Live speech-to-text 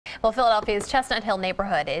Well, Philadelphia's Chestnut Hill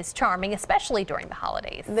neighborhood is charming, especially during the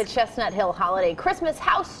holidays. The Chestnut Hill Holiday Christmas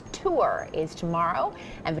House Tour is tomorrow,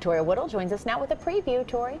 and Vittoria Woodill joins us now with a preview.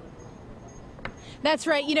 Tori. That's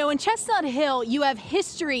right. You know, in Chestnut Hill, you have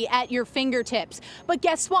history at your fingertips. But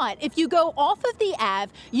guess what? If you go off of the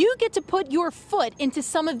Ave, you get to put your foot into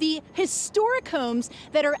some of the historic homes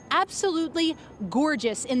that are absolutely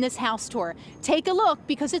gorgeous in this house tour. Take a look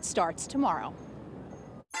because it starts tomorrow.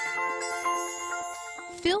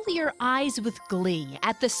 Fill your eyes with glee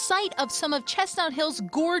at the sight of some of Chestnut Hill's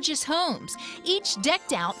gorgeous homes, each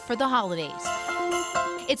decked out for the holidays.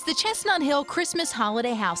 It's the Chestnut Hill Christmas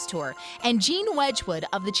Holiday House Tour, and Jean Wedgwood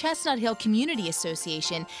of the Chestnut Hill Community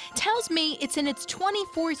Association tells me it's in its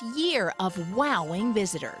 24th year of wowing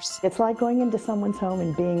visitors. It's like going into someone's home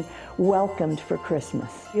and being welcomed for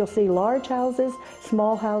Christmas. You'll see large houses,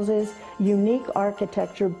 small houses, unique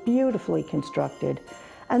architecture, beautifully constructed,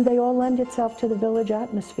 and they all lend itself to the village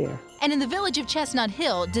atmosphere. And in the village of Chestnut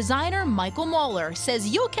Hill, designer Michael Moeller says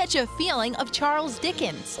you'll catch a feeling of Charles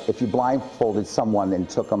Dickens. If you blindfolded someone and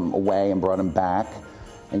took them away and brought them back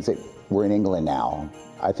and said, "We're in England now,"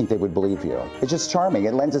 I think they would believe you. It's just charming.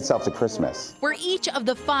 It lends itself to Christmas. Where each of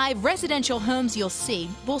the 5 residential homes you'll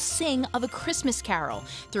see will sing of a Christmas carol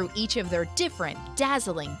through each of their different,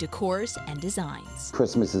 dazzling decors and designs.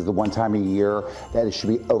 Christmas is the one time a year that it should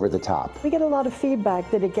be over the top. We get a lot of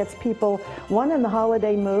feedback that it gets people, 1, in the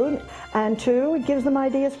holiday mood, and 2, it gives them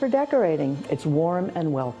ideas for decorating. It's warm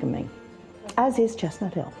and welcoming, as is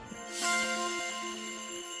Chestnut Hill.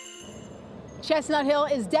 Chestnut Hill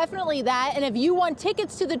is definitely that, and if you want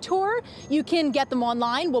tickets to the tour, you can get them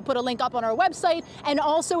online. We'll put a link up on our website, and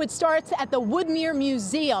also it starts at the Woodmere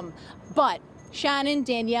Museum. But Shannon,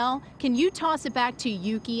 Danielle, can you toss it back to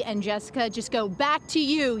Yuki and Jessica? Just go back to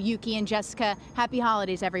you, Yuki and Jessica. Happy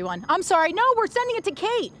holidays, everyone. I'm sorry, no, we're sending it to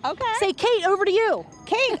Kate. Okay. Say, Kate, over to you.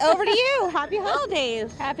 Kate, over to you. Happy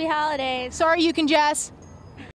holidays. Happy holidays. Sorry, Yuki and Jess.